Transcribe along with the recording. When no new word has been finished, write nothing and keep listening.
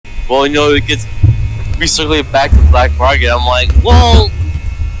well, you know, it gets recirculated back to the black market. I'm like, well,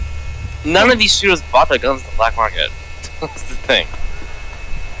 none of these shooters bought their guns at the black market. That's the thing.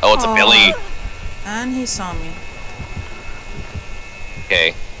 Oh, it's a Billy. And he saw me.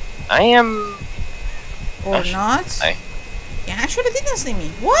 Okay. I am... Or not. He actually didn't see me.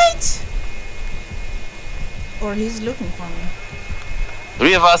 What? Or he's looking for me.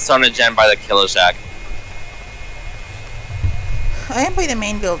 3 of us on a gen by the Killer Shack. I am by the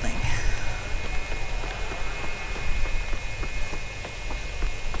main building.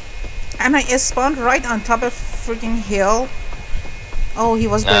 And I spawned right on top of freaking hill. Oh, he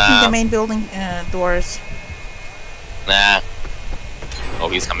was breaking the main building doors. Nah. Oh,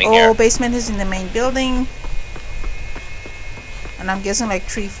 he's coming here. Oh, basement is in the main building. And I'm guessing like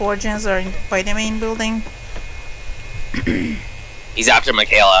 3-4 gens are by the main building. He's after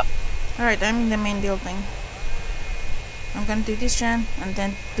Michaela. Alright, I'm in the main building. I'm gonna do this gen and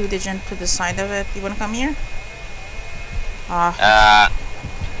then do the gen to the side of it. You wanna come here?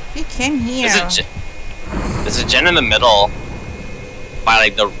 He came here. There's a gen in the middle by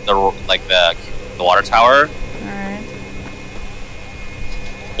like the water tower. Alright.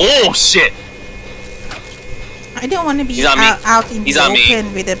 Oh shit! I don't want to be out in the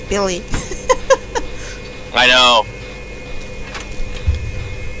open with a Billy. I know.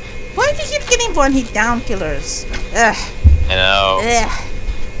 Why do you keep getting one hit down killers? Ugh. I know. Ugh.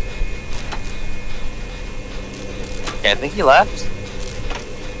 Okay, I think he left.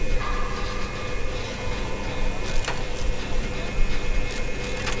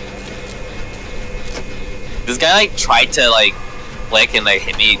 This guy like tried to like flick and like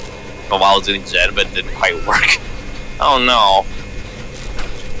hit me while I was doing gen, but it didn't quite work. Oh no.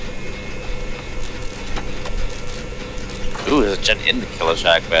 Ooh, there's a gen in the Killer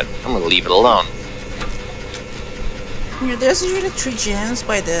Shack, but I'm gonna leave it alone. Yeah, there's usually 3 gens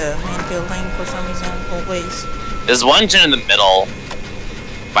by the main building for some reason, always. There's 1 gen in the middle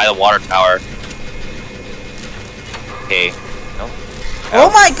by the water tower. Okay. No.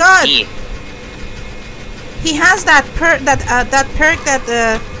 Oh my god! He has that perk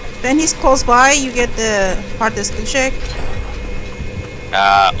that when he's close by, you get the hard skill check.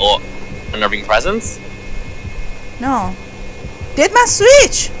 Oh, unnerving presence? No. Dead man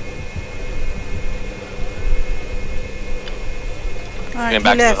switch! Alright, Went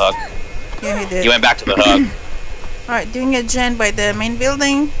back to the hook. Yeah, he did. He went back to the hook. Alright, doing a gen by the main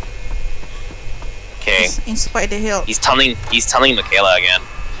building. Okay. Inside the hill. He's tunneling Michaela again.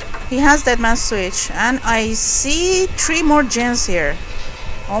 He has that man switch, and I see 3 more gens here.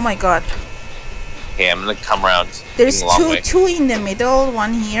 Oh my god. Okay, I'm gonna come around. There's two in the middle,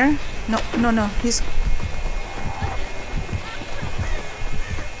 1 here. No, he's...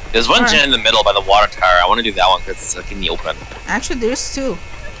 There's 1 gen in the middle by the water tower. I want to do that one because it's like in the open. Actually, there's 2.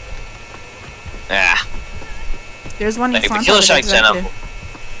 Nah. There's 1 in front the Killer of it, Shack exactly.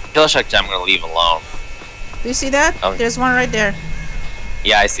 Killer Shack gen I'm gonna leave alone. Do you see that? Oh. There's 1 right there.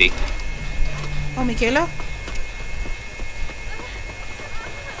 Yeah, I see. Oh, Michaela?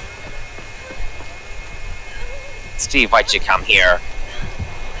 Steve, why'd you come here?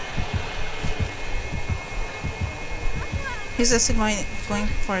 He's just going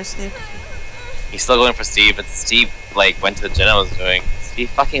for Steve. He's still going for Steve, but Steve, like, went to the gen I was doing. Steve,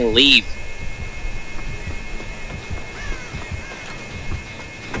 fucking leave.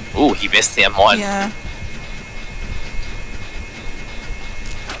 Ooh, he missed the M1. Yeah.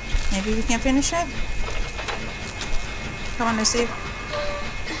 Maybe we can finish it? Come on, Steve.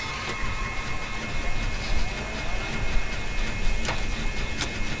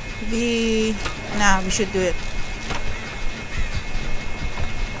 Nah, we should do it.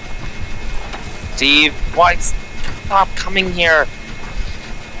 Steve, why stop coming here?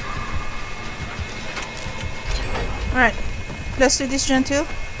 Alright, let's do this gen too.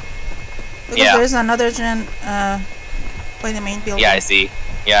 Because yeah. There's another gen by the main building. Yeah, I see.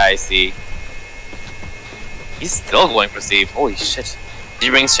 Yeah, I see. He's still going for Steve. Holy shit. Did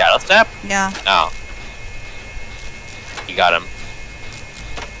you bring Shadow Step? Yeah. Oh. He got him.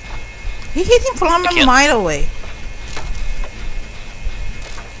 He hit him from a mile away.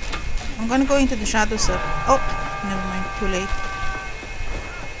 I'm gonna go into the shadow step. Oh, never mind. Too late.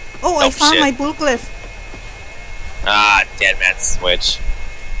 Oh, I found my bull glyph. Ah, dead man switch.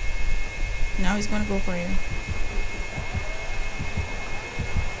 Now he's gonna go for you.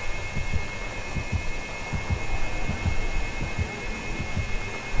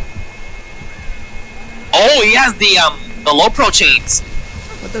 Oh, he has the low pro chains.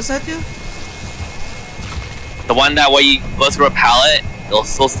 What does that do? The one that way you go through a pallet, it'll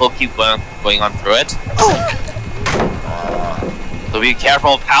still keep going on through it. Oh! So be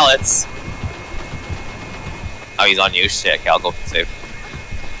careful of pallets. Oh, he's on you. Shit, okay, I'll go for safe.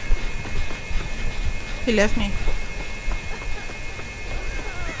 He left me.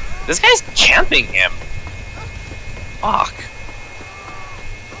 This guy's camping him. Fuck.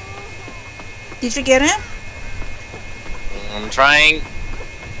 Did you get him? I'm trying.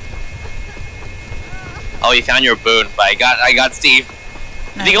 Oh, you found your boon, but I got Steve.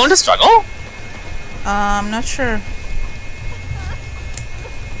 Nice. Did he go into struggle? I'm not sure.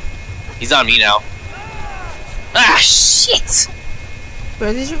 He's on me now. Ah, shit!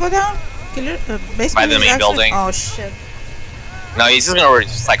 Where did you go down? Killer, basement By the main actually? building. Oh shit. No, he's just gonna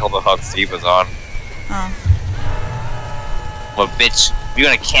recycle the hook Steve was on. Oh. Well, bitch, you're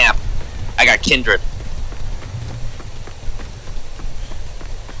gonna camp. I got kindred.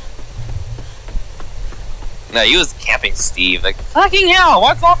 No, he was camping Steve. Like, fucking hell,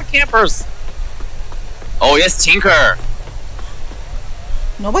 what's all the campers? Oh, yes, Tinker.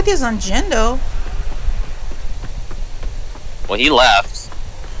 Nobody's on Jen though. Well, he left.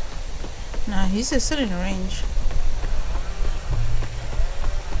 Nah, he's just sitting in range.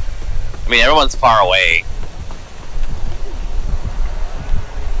 I mean, everyone's far away.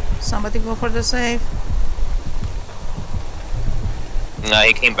 Somebody go for the save. No,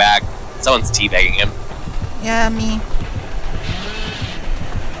 he came back. Someone's teabagging him. Yeah, me.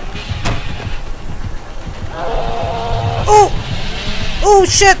 Oh! Oh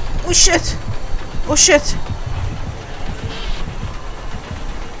shit! Oh shit! Oh shit!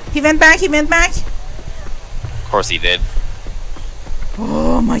 He went back, he went back! Of course he did.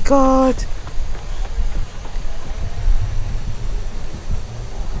 Oh my god!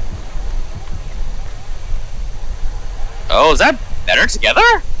 Oh, is that better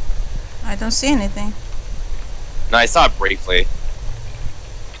together? I don't see anything. No, I saw it briefly.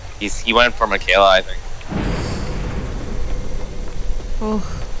 He went for Michaela, I think. Oh.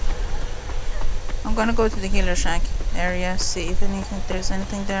 I'm gonna go to the killer shack area, see if there's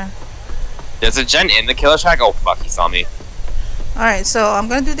anything there. There's a gen in the killer shack? Oh fuck, he saw me. Alright, so I'm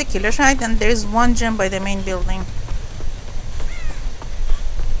gonna do the killer shack and there's one gen by the main building.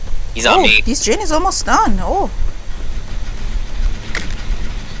 He's on me. This gen is almost done. Oh.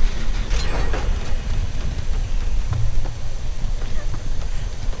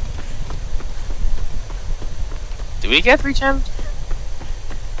 Did we get 3 gens?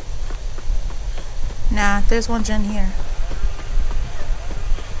 Nah, there's one gen here.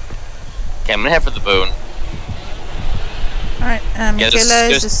 Okay, I'm gonna head for the boon. Alright, Michaela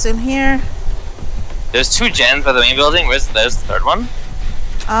is still here. There's 2 gens by the main building. There's the third one?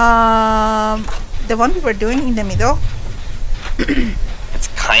 The one we were doing in the middle. It's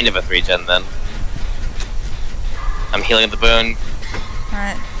kind of a 3 gen then. I'm healing the boon.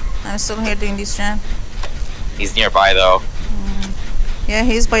 Alright, I'm still here doing this gen. He's nearby though. Yeah,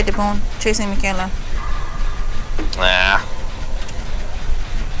 he's by the bone, chasing Michaela. Nah.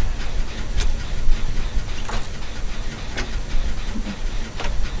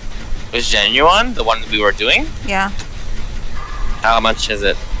 Was Genuine the one we were doing? Yeah. How much is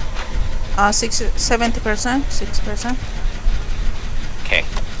it? 70%, 6%. Okay.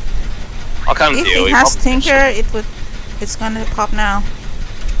 I'll come If to you. it has Tinker, it's gonna pop now.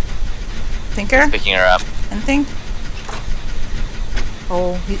 Tinker? Picking her up. Anything?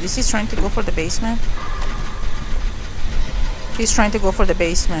 Oh, is he trying to go for the basement? He's trying to go for the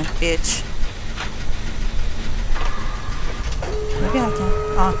basement, bitch. Maybe I can.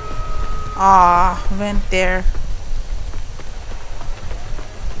 Went there.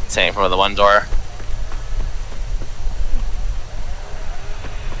 Staying in front of the one door.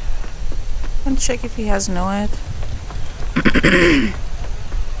 I'm gonna check if he has Noed.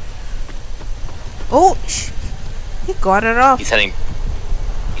 Oh, he got it off. He's heading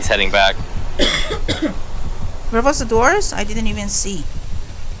back. Where was the doors? I didn't even see.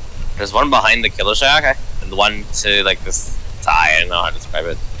 There's one behind the killer shack, and the one to like this tie. I don't know how to describe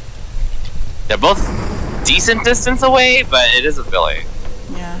it. They're both decent distance away, but it is a Billy.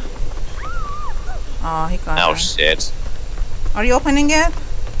 Yeah. Oh, he got it. Oh shit. Are you opening it?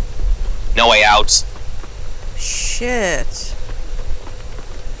 No way out. Shit.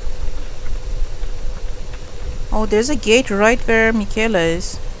 Oh, there's a gate right where Michaela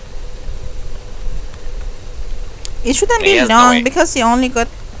is. It shouldn't be long because he only got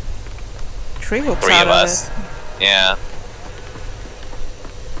 3 hooks out of it. Yeah.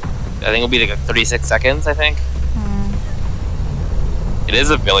 I think it'll be like 36 seconds, I think. It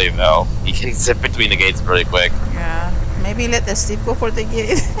is a Billy though. He can zip between the gates really quick. Yeah. Maybe let the Steve go for the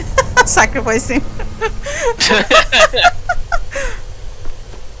gate. Sacrifice him.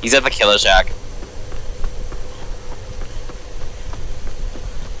 He's at the killer shack.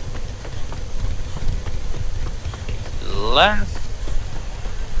 left.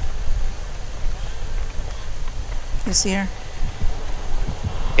 He's here.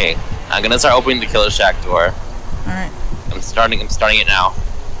 Okay, I'm gonna start opening the killer shack door. Alright. I'm starting it now.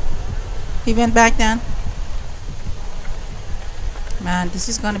 He went back down. Man, this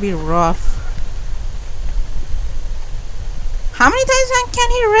is gonna be rough. How many times can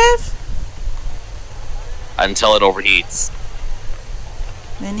he rev? Until it overheats.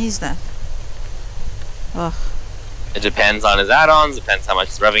 When is that? Ugh. It depends on his add-ons, depends how much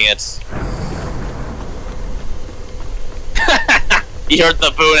he's revving it. He heard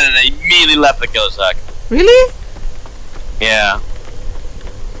the boom and immediately left the killer shack. Really? Yeah.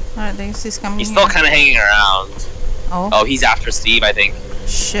 Alright, this is coming. He's still kind of hanging around. Oh. Oh, he's after Steve, I think.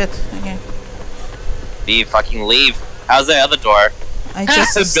 Shit. Okay. Steve, fucking leave. How's the other door? I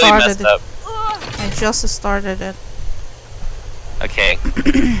just Billy started messed it. up. I just started it. Okay.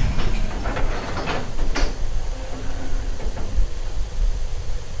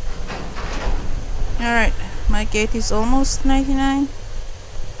 Alright. My gate is almost 99.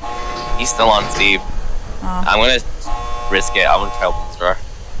 He's still on Steve. Oh. I'm gonna risk it. I'm gonna try to open this door.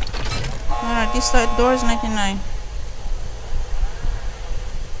 Alright, this door is 99.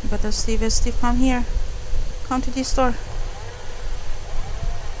 But Steve, come here. Come to this door.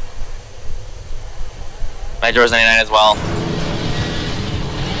 My door's 99 as well.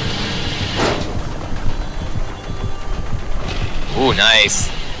 Ooh, nice.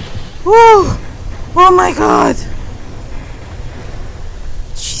 Woo! Oh my god!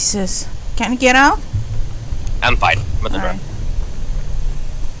 Jesus. Can you get out? I'm fine. I'm at the door. Alright.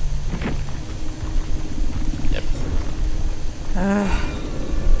 Yep.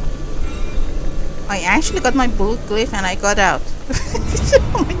 I actually got my bullet glyph and I got out.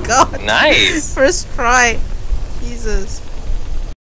 Oh my god. Nice. First try. Jesus.